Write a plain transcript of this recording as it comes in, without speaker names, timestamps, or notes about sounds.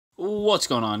What's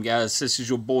going on, guys? This is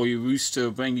your boy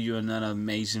Rooster bringing you another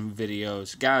amazing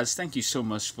videos. Guys, thank you so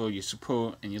much for your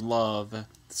support and your love.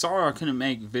 Sorry I couldn't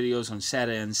make videos on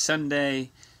Saturday and Sunday.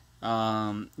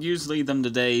 Usually them the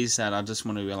days that I just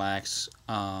want to relax,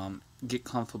 get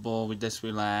comfortable with this,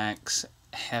 relax,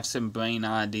 have some brain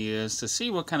ideas to see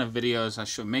what kind of videos I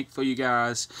should make for you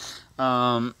guys.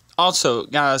 Also,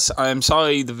 guys, I'm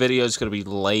sorry the video is going to be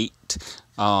late.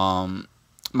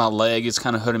 My leg is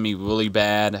kind of hurting me really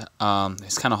bad.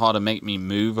 It's kind of hard to make me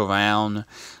move around,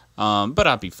 but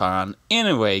I'll be fine.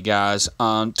 Anyway, guys,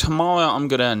 tomorrow I'm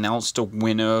going to announce the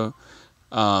winner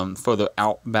for the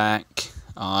Outback.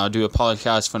 I do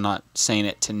apologize for not saying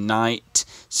it tonight.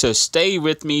 So stay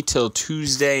with me till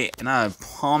Tuesday, and I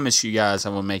promise you guys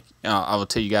I will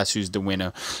tell you guys who's the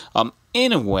winner.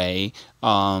 Anyway,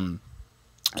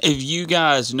 if you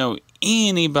guys know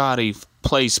anybody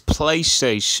plays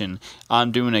PlayStation,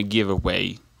 I'm doing a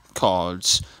giveaway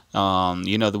cards.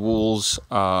 You know the rules.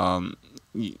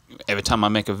 Every time I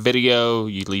make a video,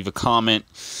 you leave a comment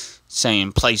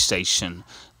saying PlayStation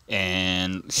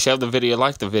and share the video,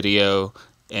 like the video,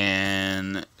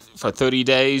 and for 30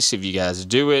 days, if you guys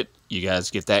do it, you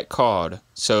guys get that card.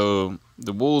 So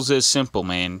the rules is simple,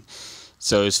 man.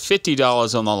 So it's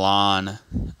 $50 on the line.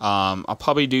 I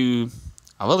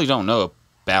really don't know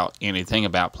about anything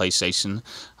about PlayStation.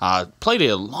 I played it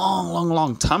a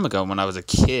long time ago when I was a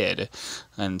kid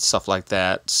and stuff like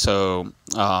that. So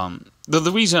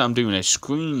the reason I'm doing a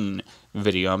screen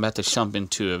video, I'm about to jump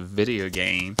into a video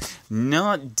game,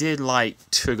 not did like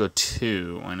Trigger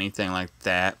 2 or anything like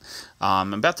that.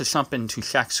 I'm about to jump into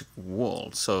Jurassic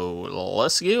World, so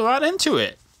let's get right into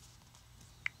it.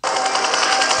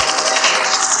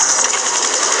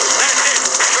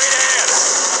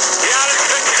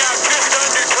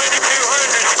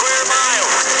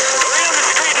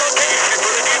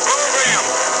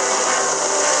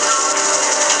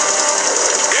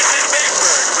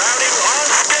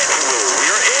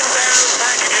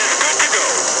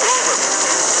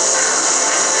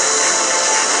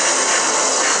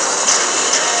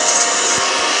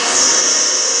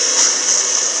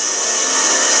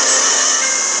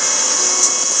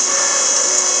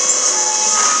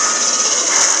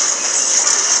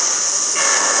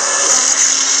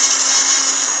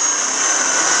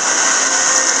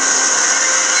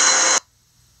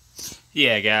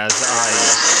 Yeah, guys,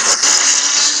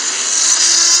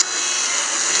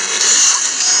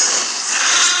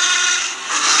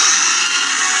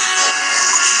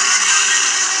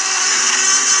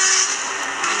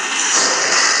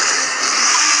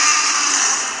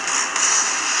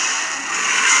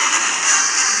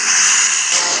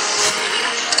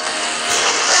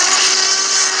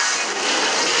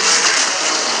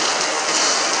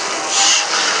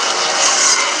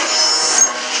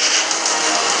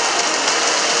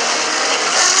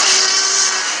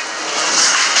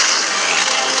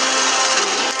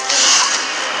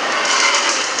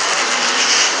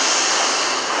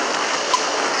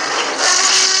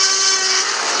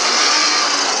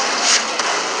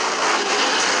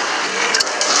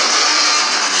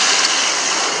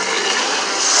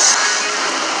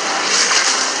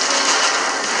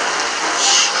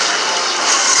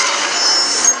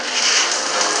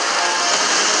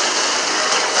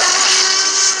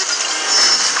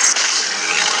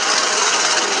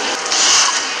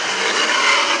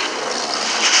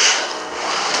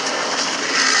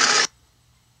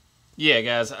 Yeah,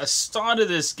 guys, I started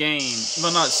this game,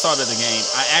 well, not started the game,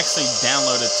 I actually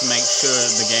downloaded it to make sure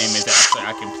the game is actually,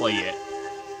 I can play it.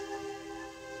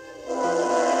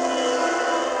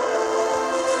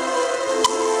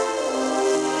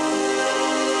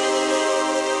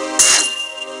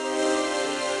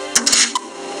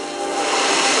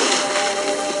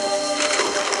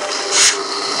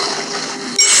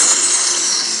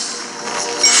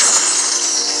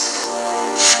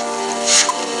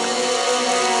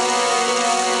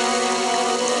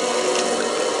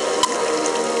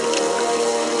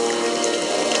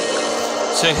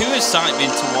 So who is excited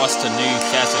to watch the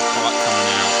new Jurassic Park coming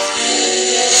out?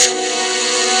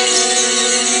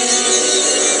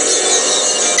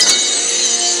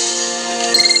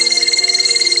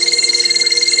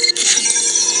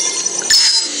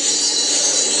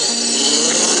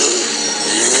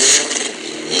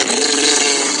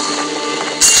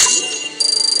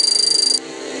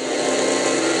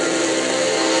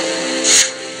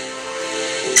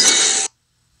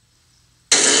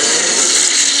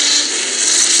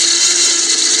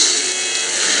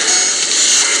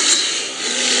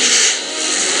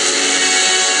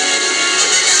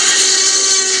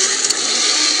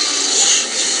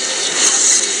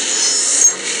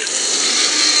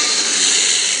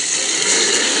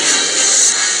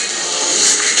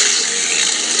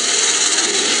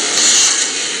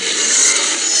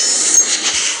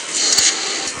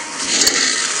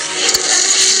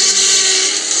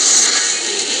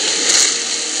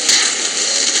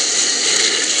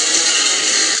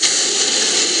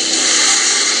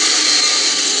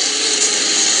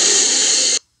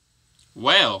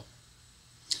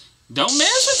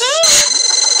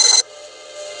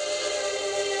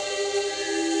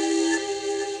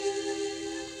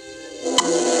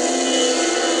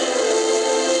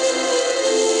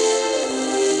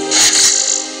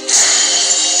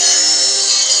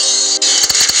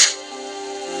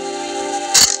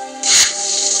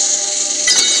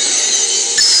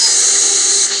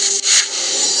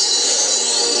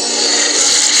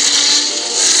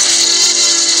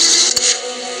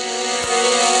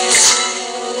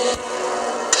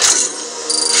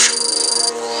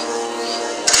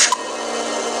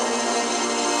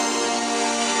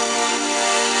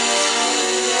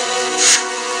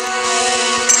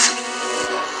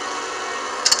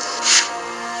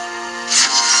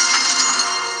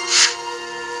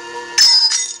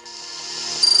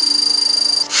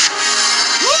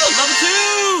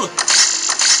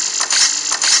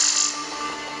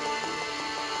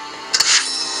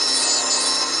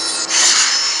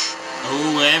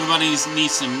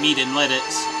 needs some meat and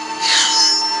lettuce.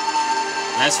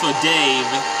 That's for Dave.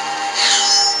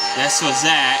 That's for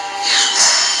Zach.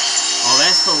 Oh,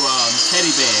 that's for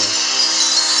Teddy Bear.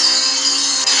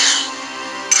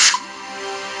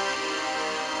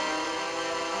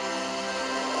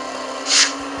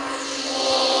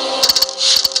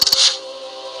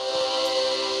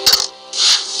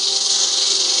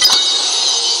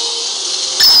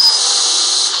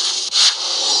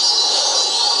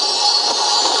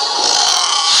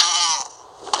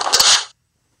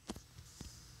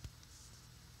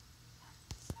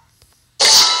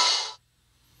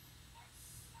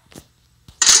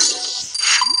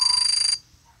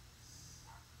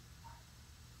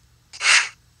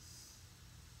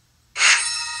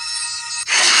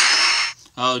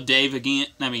 Oh, Dave again.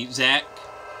 I mean, Zach.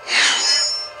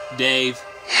 Dave.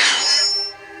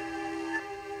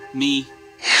 Me.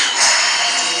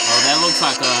 Oh, that looks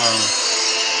like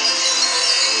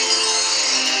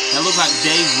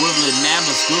Dave Woodland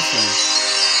Nabba's girlfriend.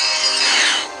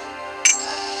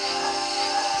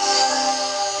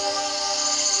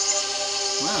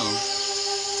 Well,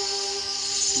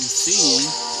 you see.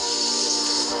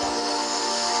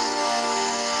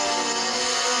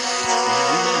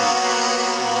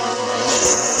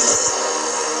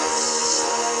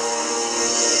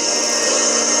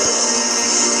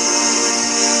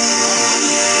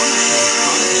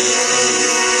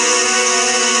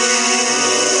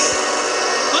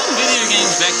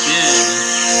 Back then,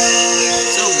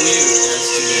 so weird as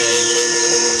today.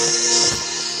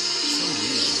 So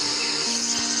weird.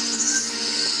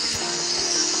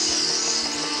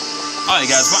 Alright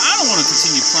guys, well I don't want to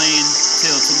continue playing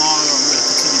till tomorrow. I'm going to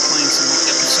continue playing some more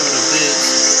episode of this.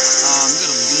 I'm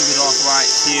going to leave it off right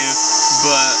here.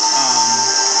 But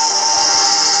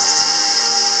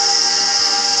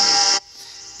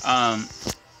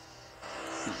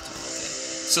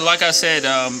so like I said,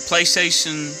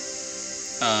 PlayStation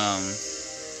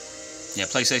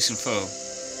 4.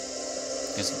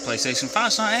 Because the PlayStation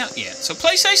 5's not out yet. So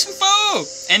PlayStation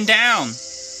 4 and down.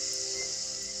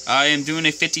 I am doing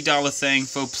a $50 thing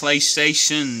for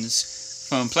PlayStations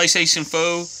from PlayStation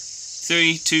 4,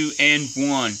 3, 2, and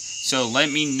 1. So let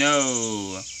me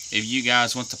know if you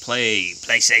guys want to play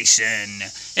PlayStation.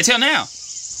 Until now,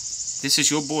 this is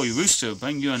your boy Rooster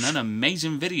bringing you another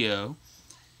amazing video.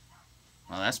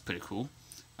 Well, that's pretty cool.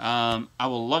 I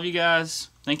will love you guys.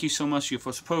 Thank you so much for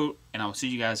your support, and I will see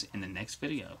you guys in the next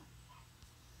video.